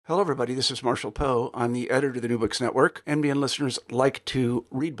Hello, everybody. This is Marshall Poe. I'm the editor of the New Books Network. NBN listeners like to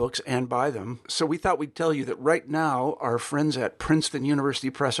read books and buy them. So we thought we'd tell you that right now, our friends at Princeton University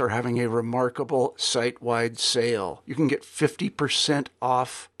Press are having a remarkable site-wide sale. You can get 50%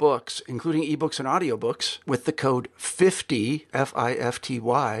 off books, including ebooks and audiobooks, with the code 50,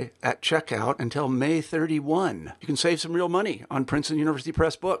 F-I-F-T-Y, at checkout until May 31. You can save some real money on Princeton University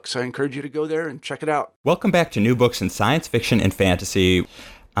Press books. I encourage you to go there and check it out. Welcome back to New Books in Science Fiction and Fantasy.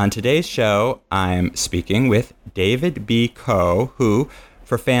 On today's show, I'm speaking with David B. Coe, who,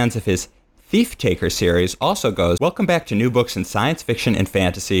 for fans of his Thief Taker series, also goes, welcome back to New Books in Science Fiction and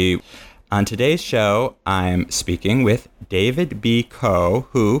Fantasy. On today's show, I'm speaking with David B. Coe,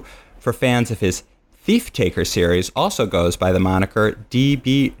 who, for fans of his Thief Taker series, also goes by the moniker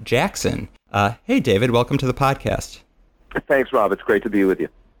D.B. Jackson. Hey, David, welcome to the podcast. Thanks, Rob. It's great to be with you.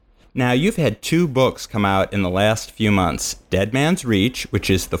 Now, you've had two books come out in the last few months, Dead Man's Reach, which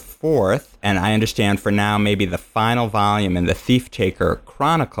is the fourth, and I understand for now maybe the final volume in the Thief Taker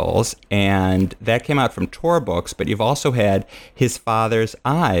Chronicles, and that came out from Tor Books, but you've also had His Father's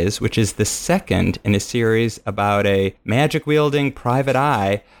Eyes, which is the second in a series about a magic-wielding private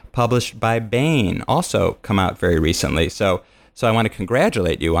eye published by Baen, also come out very recently. So I want to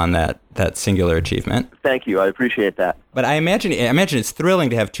congratulate you on that singular achievement. Thank you. I appreciate that. But I imagine it's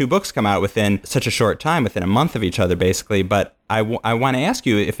thrilling to have two books come out within such a short time, within a month of each other, basically. But I want to ask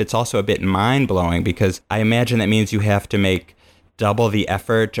you if it's also a bit mind-blowing, because I imagine that means you have to make double the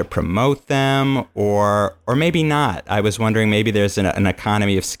effort to promote them, or maybe not. I was wondering, maybe there's an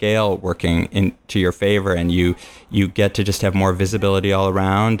economy of scale working into your favor, and you get to just have more visibility all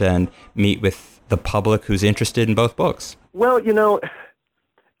around and meet with the public who's interested in both books. Well,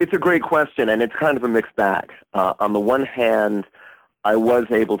 it's a great question, and it's kind of a mixed bag. On the one hand, I was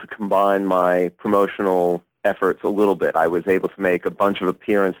able to combine my promotional efforts a little bit. I was able to make a bunch of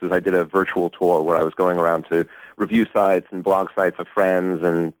appearances. I did a virtual tour where I was going around to review sites and blog sites of friends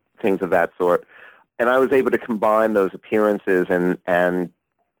and things of that sort. And I was able to combine those appearances and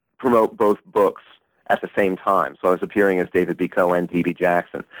promote both books at the same time. So I was appearing as David B. Coe and D.B.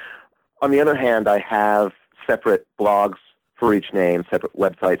 Jackson. On the other hand, I have separate blogs for each name, separate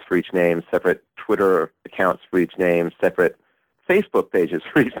websites for each name, separate Twitter accounts for each name, separate Facebook pages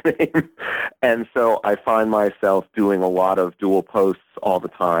for each name. And so I find myself doing a lot of dual posts all the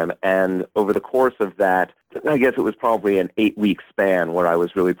time. And over the course of that, I guess it was probably an 8-week span where I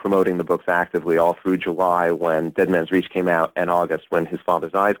was really promoting the books actively all through July when Dead Man's Reach came out and August when His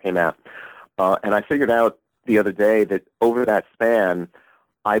Father's Eyes came out. And I figured out the other day that over that span,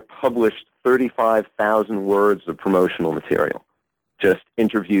 I published 35,000 words of promotional material, just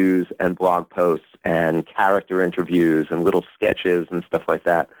interviews and blog posts and character interviews and little sketches and stuff like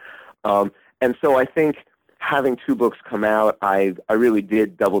that. And so I think having two books come out, I really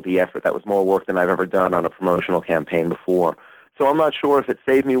did double the effort. That was more work than I've ever done on a promotional campaign before. So I'm not sure if it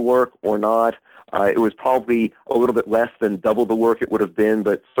saved me work or not. It was probably a little bit less than double the work it would have been,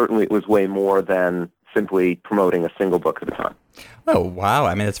 but certainly it was way more than simply promoting a single book at a time. Oh, wow.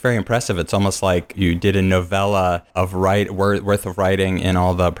 I mean, it's very impressive. It's almost like you did a novella of worth of writing in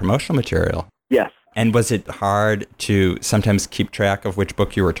all the promotional material. Yes. And was it hard to sometimes keep track of which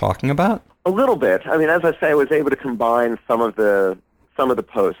book you were talking about? A little bit. I mean, as I say, I was able to combine some of the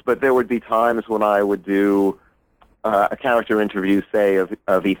posts, but there would be times when I would do a character interview, say,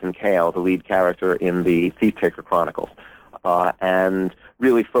 of Ethan Cale, the lead character in the Thief Taker Chronicles, and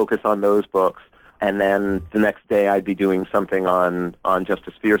really focus on those books. And then the next day I'd be doing something on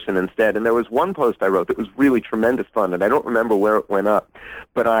Justice Fearson instead. And there was one post I wrote that was really tremendous fun, and I don't remember where it went up,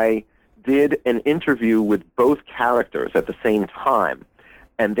 but I did an interview with both characters at the same time.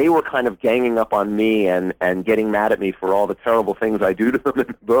 And they were kind of ganging up on me and getting mad at me for all the terrible things I do to them in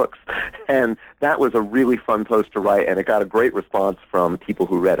the books. And that was a really fun post to write, and it got a great response from people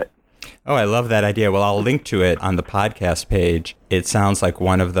who read it. Oh, I love that idea. Well, I'll link to it on the podcast page. It sounds like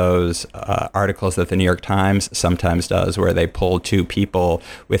one of those articles that the New York Times sometimes does, where they pull two people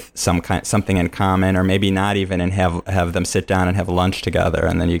with something in common, or maybe not even, and have them sit down and have lunch together,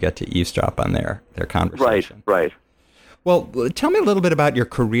 and then you get to eavesdrop on their conversation. Right. Well, tell me a little bit about your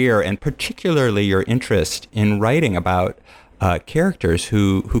career, and particularly your interest in writing about characters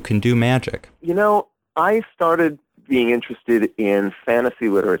who can do magic. I started being interested in fantasy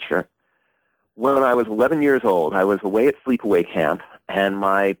literature when I was 11 years old. I was away at sleepaway camp, and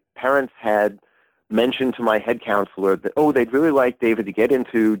my parents had mentioned to my head counselor that, they'd really like David to get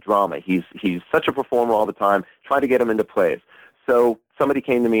into drama. He's such a performer all the time. Try to get him into plays. So somebody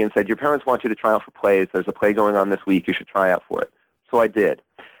came to me and said, your parents want you to try out for plays. There's a play going on this week. You should try out for it. So I did.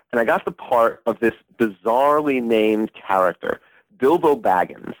 And I got the part of this bizarrely named character, Bilbo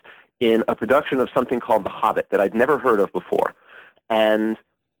Baggins in a production of something called The Hobbit that I'd never heard of before, and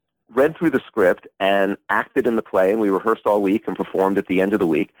read through the script and acted in the play, and we rehearsed all week and performed at the end of the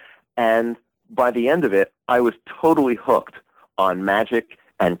week. And by the end of it, I was totally hooked on magic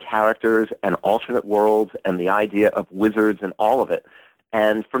and characters and alternate worlds and the idea of wizards and all of it.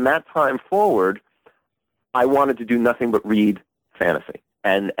 And from that time forward, I wanted to do nothing but read fantasy.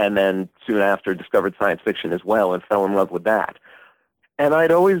 And then soon after discovered science fiction as well and fell in love with that. And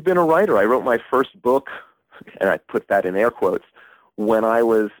I'd always been a writer. I wrote my first book, and I put that in air quotes, when I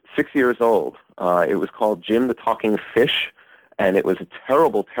was 6 years old. It was called Jim the Talking Fish, and it was a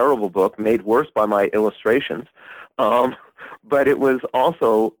terrible, terrible book, made worse by my illustrations. But it was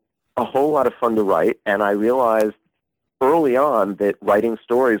also a whole lot of fun to write, and I realized early on that writing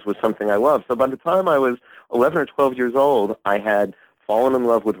stories was something I loved. So by the time I was 11 or 12 years old, I had fallen in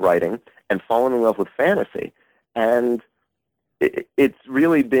love with writing and fallen in love with fantasy. And it's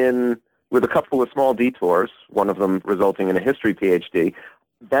really been, with a couple of small detours, one of them resulting in a history PhD,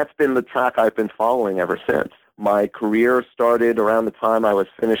 that's been the track I've been following ever since. My career started around the time I was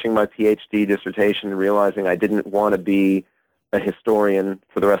finishing my PhD dissertation, realizing I didn't want to be a historian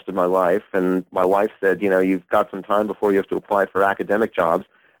for the rest of my life. And my wife said, you've got some time before you have to apply for academic jobs,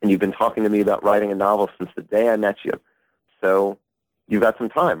 and you've been talking to me about writing a novel since the day I met you. So you've got some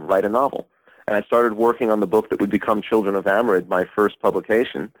time, write a novel. And I started working on the book that would become Children of Amrid, my first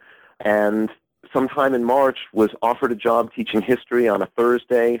publication. And sometime in March was offered a job teaching history on a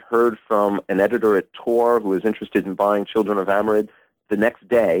Thursday, heard from an editor at Tor who was interested in buying Children of Amrid the next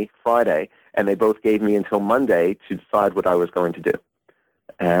day, Friday, and they both gave me until Monday to decide what I was going to do.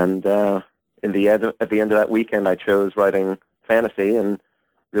 And at the end of that weekend, I chose writing fantasy and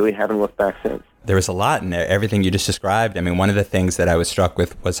really haven't looked back since. There was a lot in there, everything you just described. I mean, one of the things that I was struck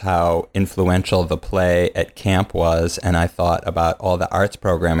with was how influential the play at camp was, and I thought about all the arts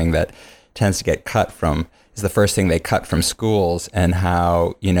programming that tends to get cut from, is the first thing they cut from schools, and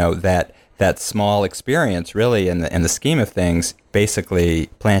how, that small experience really in the scheme of things basically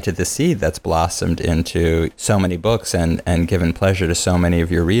planted the seed that's blossomed into so many books and given pleasure to so many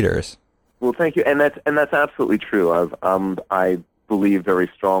of your readers. Well, thank you, and that's absolutely true. I believe very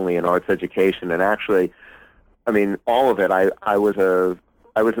strongly in arts education, and actually, I mean, all of it. I was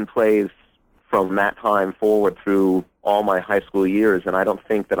in plays from that time forward through all my high school years, and I don't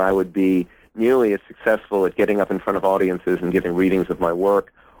think that I would be nearly as successful at getting up in front of audiences and giving readings of my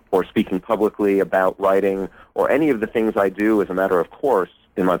work or speaking publicly about writing or any of the things I do as a matter of course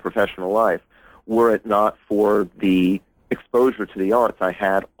in my professional life were it not for the exposure to the arts I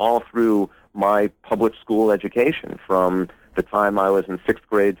had all through my public school education from the time I was in 6th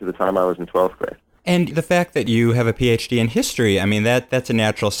grade to the time I was in 12th grade. And the fact that you have a PhD in history, I mean, that's a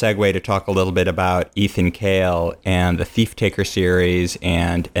natural segue to talk a little bit about Ethan Cale and the Thief Taker series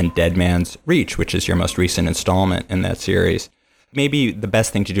and Dead Man's Reach, which is your most recent installment in that series. Maybe the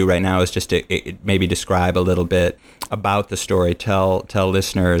best thing to do right now is just to maybe describe a little bit about the story, tell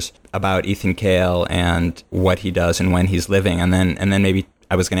listeners about Ethan Cale and what he does and when he's living, and then maybe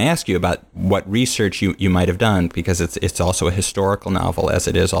I was going to ask you about what research you might have done, because it's also a historical novel as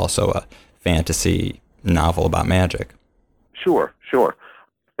it is also a fantasy novel about magic. Sure.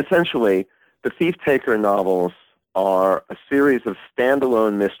 Essentially, the Thief Taker novels are a series of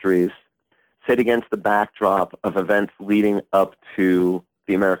standalone mysteries set against the backdrop of events leading up to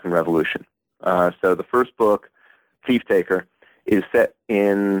the American Revolution. So the first book, Thief Taker, is set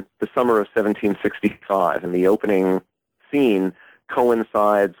in the summer of 1765, and the opening scene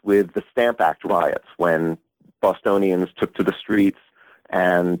coincides with the Stamp Act riots when Bostonians took to the streets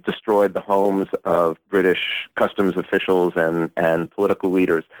and destroyed the homes of British customs officials and political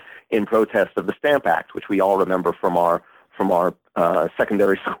leaders in protest of the Stamp Act, which we all remember from our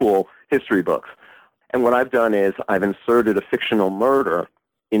secondary school history books. And what I've done is I've inserted a fictional murder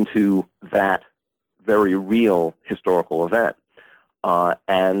into that very real historical event.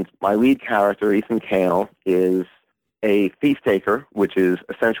 And my lead character, Ethan Cale, is a thief taker, which is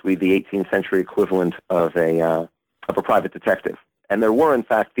essentially the 18th century equivalent of a private detective. And there were, in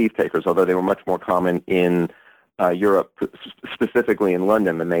fact, thief takers, although they were much more common in Europe, specifically in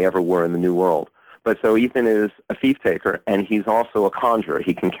London, than they ever were in the New World. But so Ethan is a thief taker, and he's also a conjurer.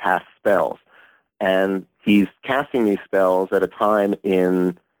 He can cast spells. And he's casting these spells at a time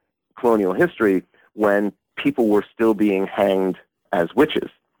in colonial history when people were still being hanged as witches.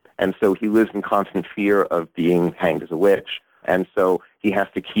 And so he lives in constant fear of being hanged as a witch. And so he has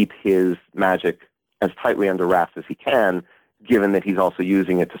to keep his magic as tightly under wraps as he can, given that he's also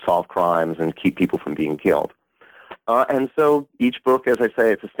using it to solve crimes and keep people from being killed. And so each book, as I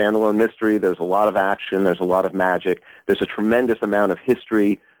say, it's a standalone mystery. There's a lot of action. There's a lot of magic. There's a tremendous amount of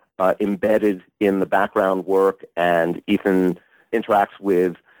history embedded in the background work, and Ethan interacts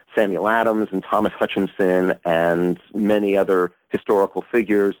with Samuel Adams and Thomas Hutchinson and many other historical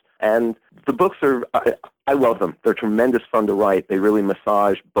figures. And the books are, I love them. They're tremendous fun to write. They really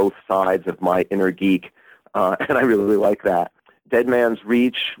massage both sides of my inner geek, and I really like that. Dead Man's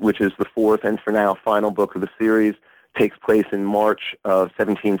Reach, which is the fourth and for now final book of the series, takes place in March of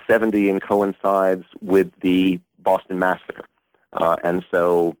 1770 and coincides with the Boston Massacre. And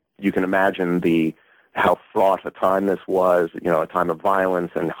so you can imagine how fraught a time this was, a time of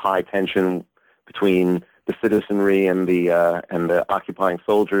violence and high tension between the citizenry and the occupying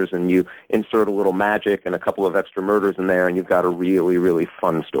soldiers, and you insert a little magic and a couple of extra murders in there, and you've got a really, really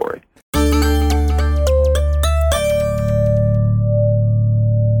fun story.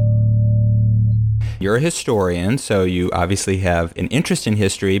 You're a historian, so you obviously have an interest in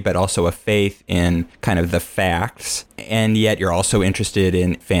history, but also a faith in kind of the facts. And yet you're also interested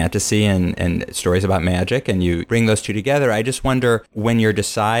in fantasy and stories about magic, and you bring those two together. I just wonder, when you're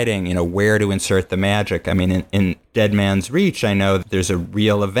deciding, where to insert the magic. I mean, in Dead Man's Reach, I know that there's a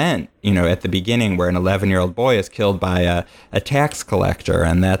real event, at the beginning where an 11-year-old boy is killed by a tax collector,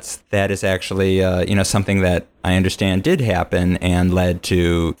 and that is actually, something that I understand did happen and led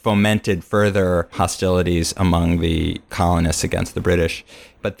to fomented further hostilities among the colonists against the British.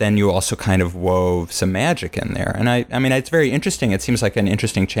 But then you also kind of wove some magic in there. And I mean, it's very interesting. It seems like an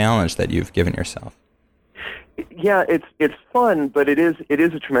interesting challenge that you've given yourself. Yeah, it's fun, but it is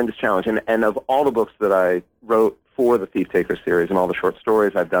a tremendous challenge. And of all the books that I wrote for the Thief Taker series and all the short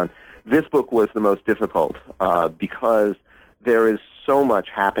stories I've done, this book was the most difficult because there is so much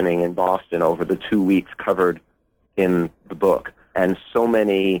happening in Boston over the 2 weeks covered in the book, and so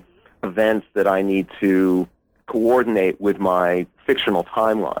many events that I need to coordinate with my fictional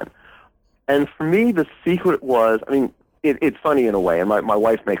timeline. And for me, the secret was, it's funny in a way, and my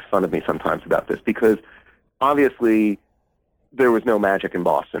wife makes fun of me sometimes about this, because obviously there was no magic in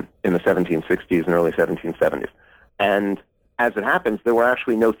Boston in the 1760s and early 1770s. And as it happens, there were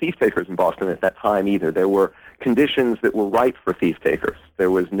actually no thief-takers in Boston at that time either. There were conditions that were right for thief-takers. There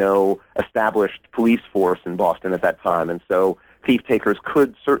was no established police force in Boston at that time, and so thief-takers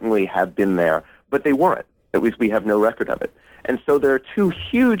could certainly have been there, but they weren't. At least we have no record of it. And so there are two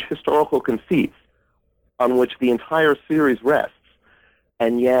huge historical conceits on which the entire series rests,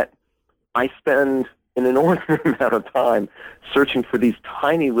 and yet I spend an inordinate amount of time searching for these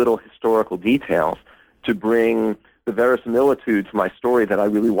tiny little historical details to bring the verisimilitude to my story that I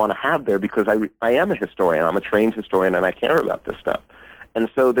really want to have there, because I am a historian. I'm a trained historian, and I care about this stuff. And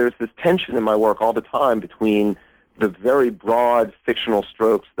so there's this tension in my work all the time between the very broad fictional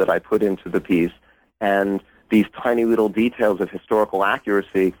strokes that I put into the piece and these tiny little details of historical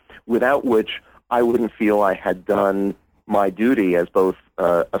accuracy, without which I wouldn't feel I had done my duty as both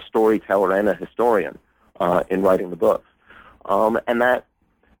a storyteller and a historian in writing the books. And that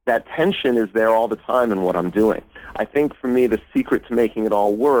tension is there all the time in what I'm doing. I think for me, the secret to making it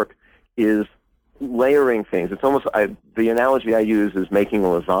all work is layering things. It's almost, the analogy I use is making a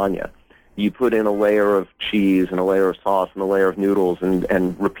lasagna. You put in a layer of cheese and a layer of sauce and a layer of noodles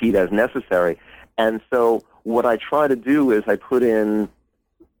and repeat as necessary. And so what I try to do is I put in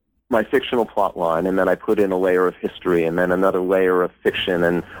my fictional plot line, and then I put in a layer of history, and then another layer of fiction,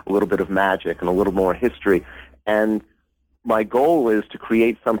 and a little bit of magic, and a little more history. And my goal is to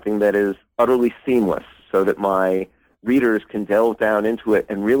create something that is utterly seamless, so that my readers can delve down into it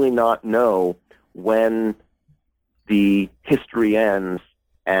and really not know when the history ends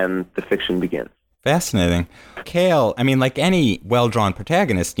and the fiction begins. Fascinating. Cale, like any well-drawn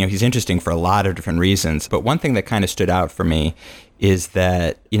protagonist, he's interesting for a lot of different reasons. But one thing that kind of stood out for me is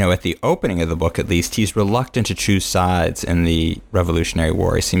that, at the opening of the book, at least, he's reluctant to choose sides in the Revolutionary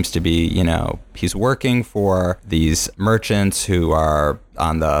War. He seems to be, he's working for these merchants who are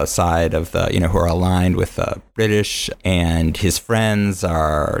on the side of the, who are aligned with the British, and his friends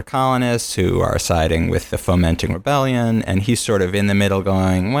are colonists who are siding with the fomenting rebellion, and he's sort of in the middle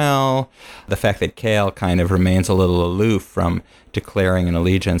going, well, the fact that Cale kind of remains a little aloof from declaring an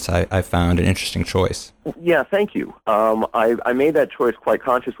allegiance, I found an interesting choice. Yeah, thank you. I made that choice quite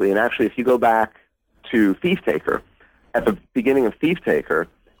consciously, and actually, if you go back to Thief Taker, at the beginning of Thief Taker,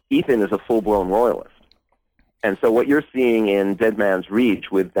 Ethan is a full-blown royalist. And so what you're seeing in Dead Man's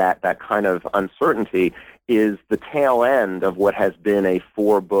Reach with that kind of uncertainty is the tail end of what has been a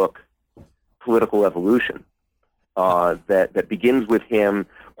 4-book political evolution that begins with him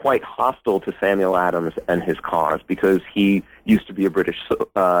quite hostile to Samuel Adams and his cause because he used to be a British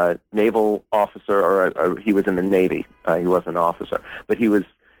naval officer, or he was in the Navy. He wasn't an officer, but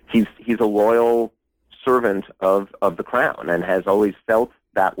he's a loyal servant of the crown and has always felt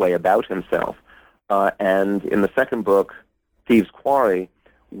that way about himself. And in the second book, Thieves' Quarry,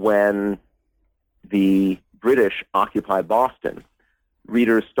 when the British occupy Boston,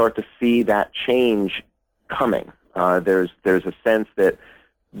 readers start to see that change coming. There's a sense that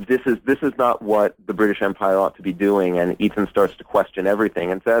this is not what the British Empire ought to be doing, and Ethan starts to question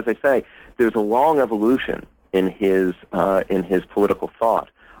everything. And so, as I say, there's a long evolution in his political thought,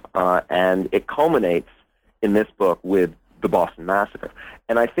 and it culminates in this book with the Boston Massacre.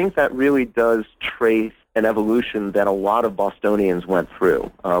 And I think that really does trace an evolution that a lot of Bostonians went through.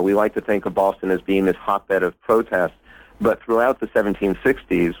 We like to think of Boston as being this hotbed of protest, but throughout the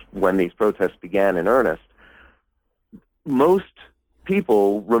 1760s, when these protests began in earnest, most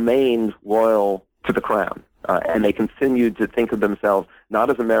people remained loyal to the crown, and they continued to think of themselves not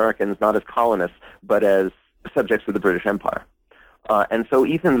as Americans, not as colonists, but as subjects of the British Empire. And so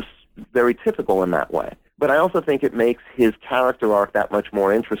Ethan's very typical in that way. But I also think it makes his character arc that much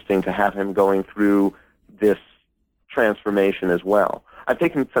more interesting to have him going through this transformation as well. I've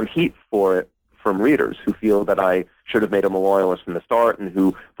taken some heat for it from readers who feel that I should have made him a loyalist from the start and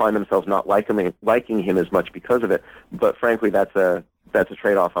who find themselves not liking him as much because of it. But frankly, that's a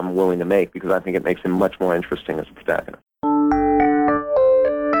trade-off I'm willing to make because I think it makes him much more interesting as a protagonist.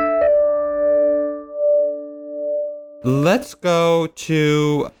 Let's go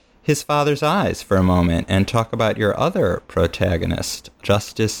to His Father's Eyes for a moment and talk about your other protagonist,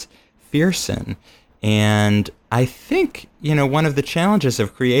 Justice Fearson. And I think, one of the challenges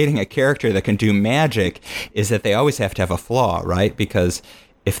of creating a character that can do magic is that they always have to have a flaw, right? Because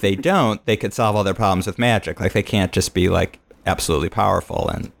if they don't, they could solve all their problems with magic. Like, they can't just be, absolutely powerful,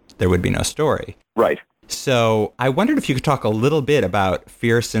 and there would be no story. Right. So I wondered if you could talk a little bit about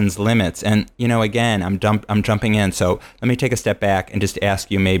Fearson's limits. And, again, I'm jumping in, so let me take a step back and just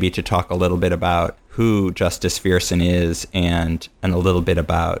ask you maybe to talk a little bit about who Justice Fearson is and a little bit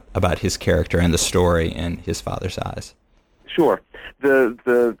about his character and the story in His Father's Eyes. Sure.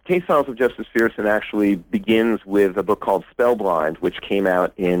 The Case Files of Justice Fearson actually begins with a book called Spellblind, which came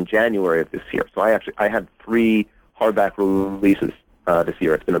out in January of this year. So I had 3 hardback releases this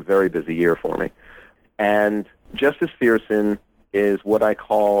year. It's been a very busy year for me. And Justice Fearson is what I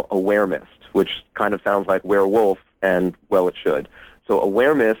call a weremist, which kind of sounds like werewolf, and, well, it should. So a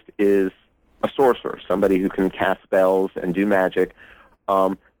weremist is a sorcerer, somebody who can cast spells and do magic.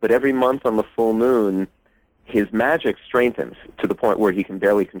 But every month on the full moon, his magic strengthens to the point where he can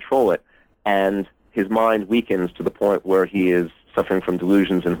barely control it, and his mind weakens to the point where he is suffering from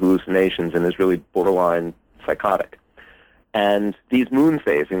delusions and hallucinations and is really borderline psychotic. And these moon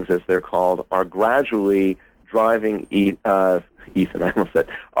phasings, as they're called, are gradually driving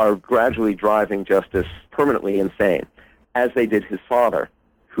are gradually driving Justice permanently insane, as they did his father,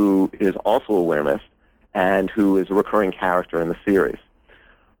 who is also a weremist and who is a recurring character in the series.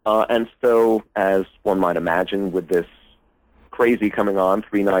 And so, as one might imagine, with this crazy coming on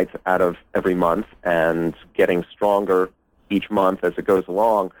 3 nights out of every month and getting stronger each month as it goes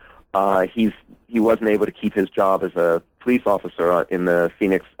along, he wasn't able to keep his job as a police officer in the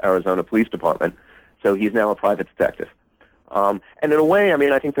Phoenix, Arizona Police Department, so he's now a private detective. And in a way,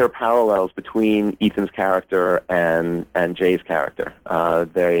 I think there are parallels between Ethan's character and Jay's character.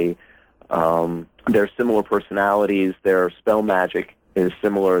 They're similar personalities. Their spell magic is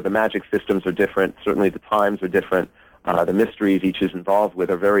similar. The magic systems are different. Certainly the times are different. The mysteries each is involved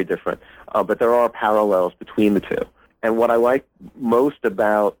with are very different. But there are parallels between the two. And what I like most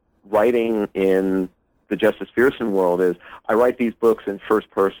about writing in the Justice Fearson world is I write these books in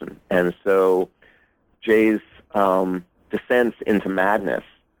first person. And so Jay's descents into madness,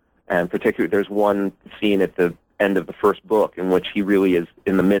 and particularly there's one scene at the end of the first book in which he really is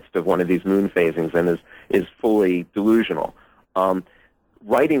in the midst of one of these moon phasings and is fully delusional.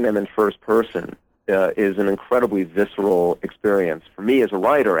 Writing them in first person is an incredibly visceral experience for me as a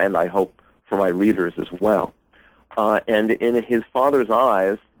writer, and I hope for my readers as well. And in His Father's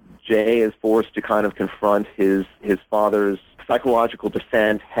Eyes, Jay is forced to kind of confront his father's psychological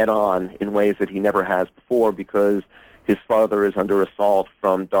descent head-on in ways that he never has before, because his father is under assault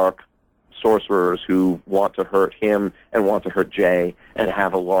from dark sorcerers who want to hurt him and want to hurt Jay and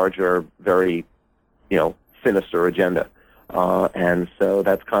have a larger, very, sinister agenda. And so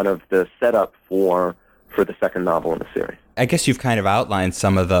that's kind of the setup for for the second novel in the series. I guess you've kind of outlined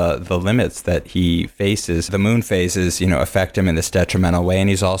some of the limits that he faces. The moon phases, affect him in this detrimental way, and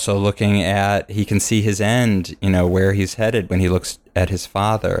he's also looking at, he can see his end, where he's headed when he looks at his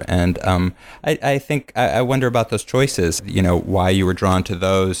father. And I think, I wonder about those choices, why you were drawn to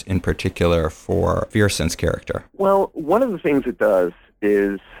those in particular for Fearson's character. Well, one of the things it does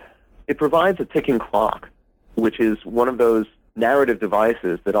is it provides a ticking clock, which is one of those narrative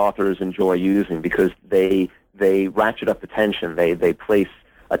devices that authors enjoy using because they ratchet up the tension. They place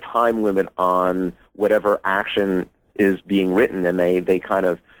a time limit on whatever action is being written, and they kind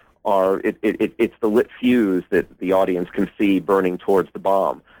of are, it's the lit fuse that the audience can see burning towards the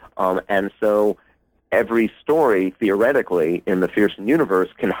bomb. And so every story, theoretically, in the Fearson universe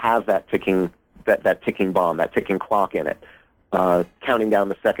can have that ticking bomb, that ticking clock in it, counting down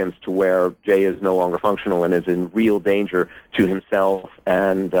the seconds to where Jay is no longer functional and is in real danger to himself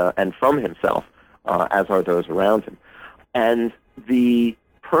and from himself, as are those around him. And the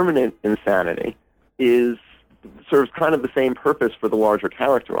permanent insanity serves kind of the same purpose for the larger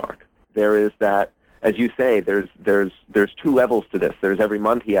character arc. There is that, as you say, there's two levels to this. There's every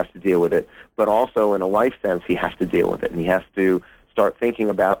month he has to deal with it, but also in a life sense he has to deal with it, and he has to start thinking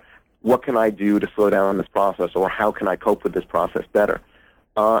about, what can I do to slow down this process, or how can I cope with this process better?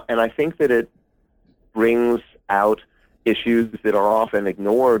 And I think that it brings out issues that are often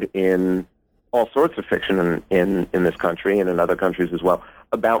ignored in all sorts of fiction in this country and in other countries as well,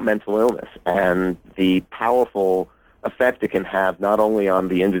 about mental illness and the powerful effect it can have not only on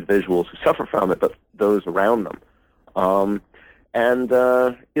the individuals who suffer from it, but those around them. And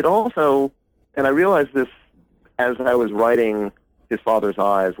it also, and I realized this as I was writing His Father's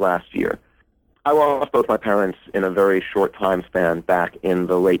Eyes last year. I lost both my parents in a very short time span back in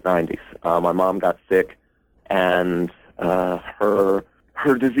the late 90s. My mom got sick, and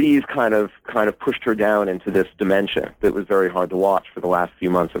her disease kind of pushed her down into this dementia that was very hard to watch for the last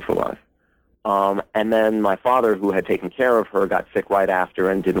few months of her life. And then my father, who had taken care of her, got sick right after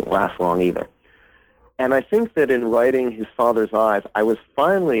and didn't last long either. And I think that in writing His Father's Eyes, I was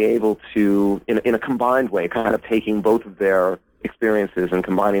finally able to, in a combined way, kind of taking both of their experiences and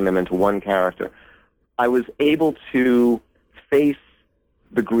combining them into one character, I was able to face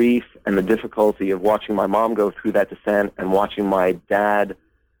the grief and the difficulty of watching my mom go through that descent and watching my dad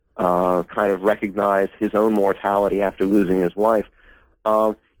kind of recognize his own mortality after losing his wife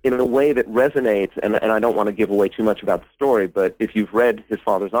in a way that resonates, and I don't want to give away too much about the story, but if you've read His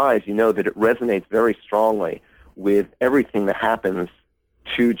Father's Eyes, you know that it resonates very strongly with everything that happens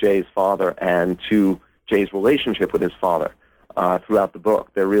to Jay's father and to Jay's relationship with his father. Throughout the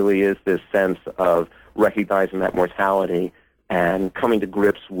book, there really is this sense of recognizing that mortality and coming to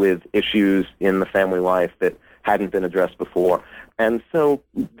grips with issues in the family life that hadn't been addressed before. And so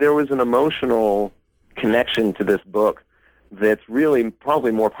there was an emotional connection to this book that's really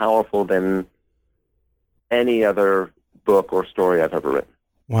probably more powerful than any other book or story I've ever written.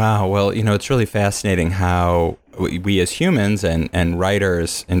 Wow. Well, it's really fascinating how we as humans and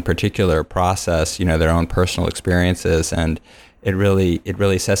writers in particular process, their own personal experiences. And it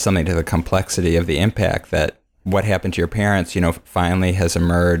really says something to the complexity of the impact that what happened to your parents, finally has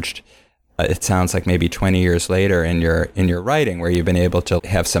emerged. It sounds like maybe 20 years later in your writing, where you've been able to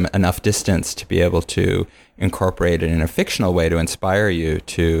have enough distance to be able to incorporate it in a fictional way to inspire you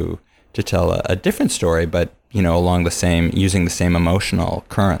to tell a different story, but along using the same emotional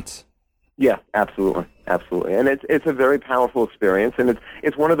currents. Yeah, absolutely, and it's a very powerful experience, and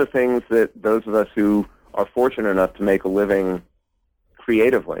it's one of the things that those of us who are fortunate enough to make a living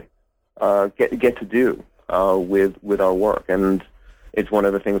creatively get to do with our work, and it's one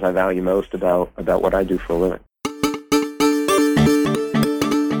of the things I value most about what I do for a living.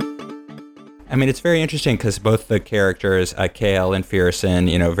 I mean, it's very interesting because both the characters, Cale and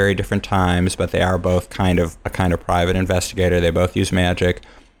Fearson, very different times, but they are both kind of a private investigator. They both use magic,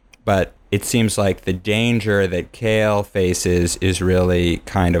 but it seems like the danger that Cale faces is really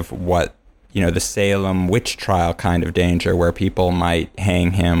kind of what, the Salem witch trial kind of danger, where people might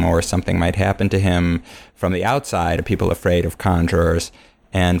hang him or something might happen to him from the outside, people afraid of conjurers.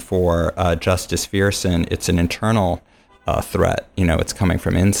 And for Justice Fearson, it's an internal threat. It's coming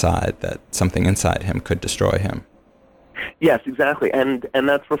from inside, that something inside him could destroy him. Yes, exactly. And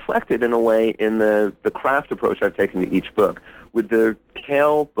that's reflected in a way in the craft approach I've taken to each book. With the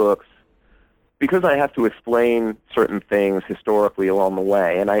Cale books, because I have to explain certain things historically along the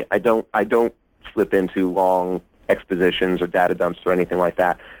way, and I don't slip into long expositions or data dumps or anything like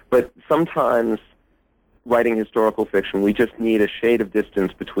that, but sometimes writing historical fiction, we just need a shade of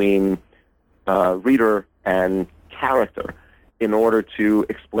distance between reader and character in order to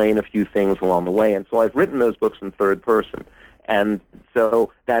explain a few things along the way. And so I've written those books in third person. And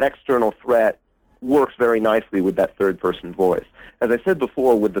so that external threat works very nicely with that third person voice. As I said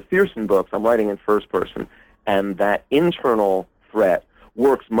before, with the Thiessen books, I'm writing in first person, and that internal threat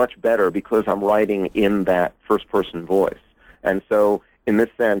works much better because I'm writing in that first person voice. And so in this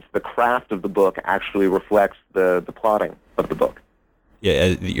sense, the craft of the book actually reflects the plotting of the book.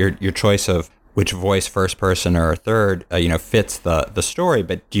 Yeah, your choice of which voice, first person or third, fits the story.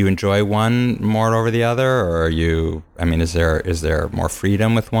 But do you enjoy one more over the other, or is there more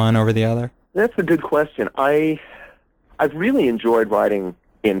freedom with one over the other? That's a good question. I've really enjoyed writing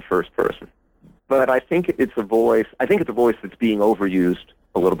in first person, but I think it's a voice that's being overused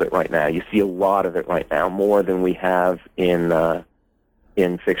a little bit right now. You see a lot of it right now, more than we have in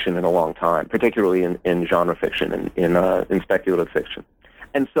fiction in a long time, particularly in genre fiction and in speculative fiction.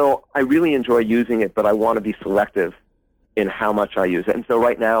 And so I really enjoy using it, but I want to be selective in how much I use it. And so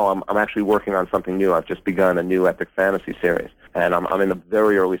right now I'm actually working on something new. I've just begun a new epic fantasy series, and I'm in the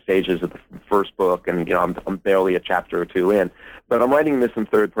very early stages of the first book, and I'm barely a chapter or two in, but I'm writing this in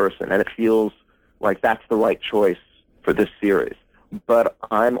third person, and it feels like that's the right choice for this series. But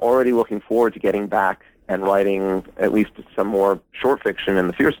I'm already looking forward to getting back and writing at least some more short fiction in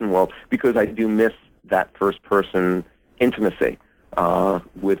the Thiessen world, because I do miss that first person intimacy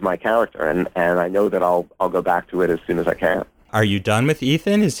with my character, and I know that I'll go back to it as soon as I can. Are you done with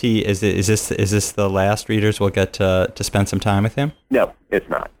Ethan? Is this the last readers will get to spend some time with him? No, it's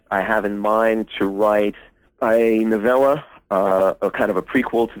not. I have in mind to write a novella, a kind of a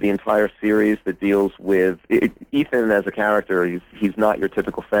prequel to the entire series that deals with Ethan as a character. He's not your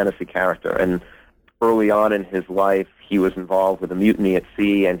typical fantasy character, and early on in his life, he was involved with a mutiny at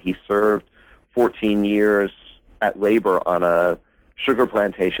sea, and he served 14 years at labor on a sugar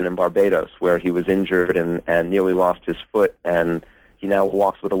plantation in Barbados, where he was injured and nearly lost his foot, and he now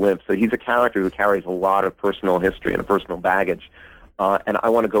walks with a limp. So he's a character who carries a lot of personal history and personal baggage. And I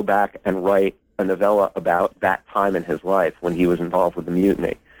want to go back and write a novella about that time in his life when he was involved with the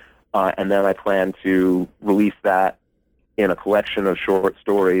mutiny. And then I plan to release that in a collection of short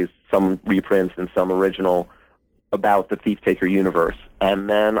stories, some reprints and some original, about the Thief-Taker universe. And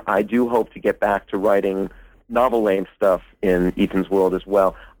then I do hope to get back to writing novel-length stuff in Ethan's world as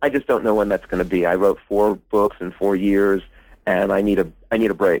well. I just don't know when that's going to be. I wrote 4 books in 4 years, and I need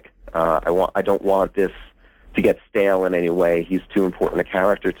a break. I don't want this to get stale in any way. He's too important a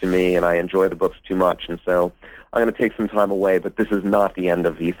character to me, and I enjoy the books too much, and so I'm going to take some time away. But this is not the end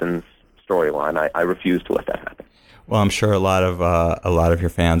of Ethan's storyline. I refuse to let that happen. Well, I'm sure a lot of your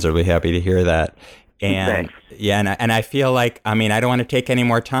fans will be happy to hear that. And Thanks. Yeah, and I feel like, I don't want to take any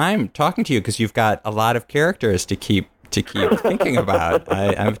more time talking to you because you've got a lot of characters to keep thinking about.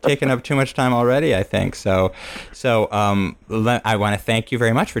 I've taken up too much time already, I think. So I want to thank you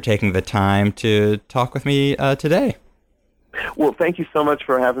very much for taking the time to talk with me today. Well, thank you so much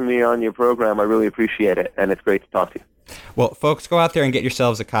for having me on your program. I really appreciate it, and it's great to talk to you. Well, folks, go out there and get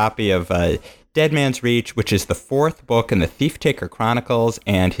yourselves a copy of Dead Man's Reach, which is the 4th book in the Thief-Taker Chronicles,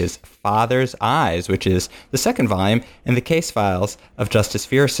 and His Father's Eyes, which is the 2nd volume in the case files of Justice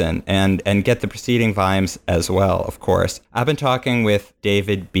Thiessen, and get the preceding volumes as well, of course. I've been talking with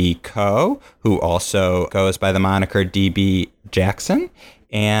David B. Coe, who also goes by the moniker D.B. Jackson,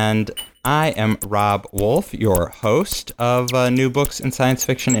 and I am Rob Wolf, your host of New Books in Science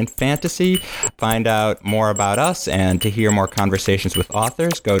Fiction and Fantasy. Find out more about us and to hear more conversations with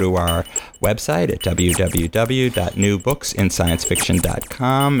authors, go to our website at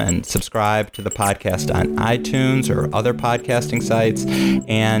www.newbooksinScienceFiction.com and subscribe to the podcast on iTunes or other podcasting sites.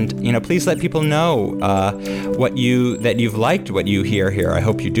 And, please let people know that you've liked what you hear here. I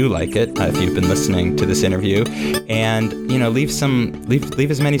hope you do like it if you've been listening to this interview. And, leave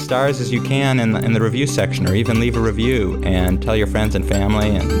as many stars as you can in the review section, or even leave a review and tell your friends and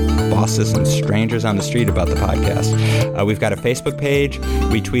family and bosses and strangers on the street about the podcast. We've got a Facebook page.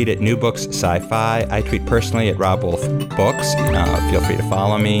 We tweet at New Books Sci-Fi. I tweet personally at Rob Wolf Books. Feel free to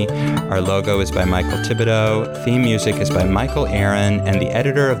follow me. Our logo is by Michael Thibodeau. Theme music is by Michael Aaron, and the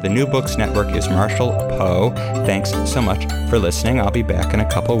editor of the New Books Network is Marshall Poe. Thanks so much for listening. I'll be back in a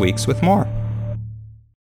couple weeks with more.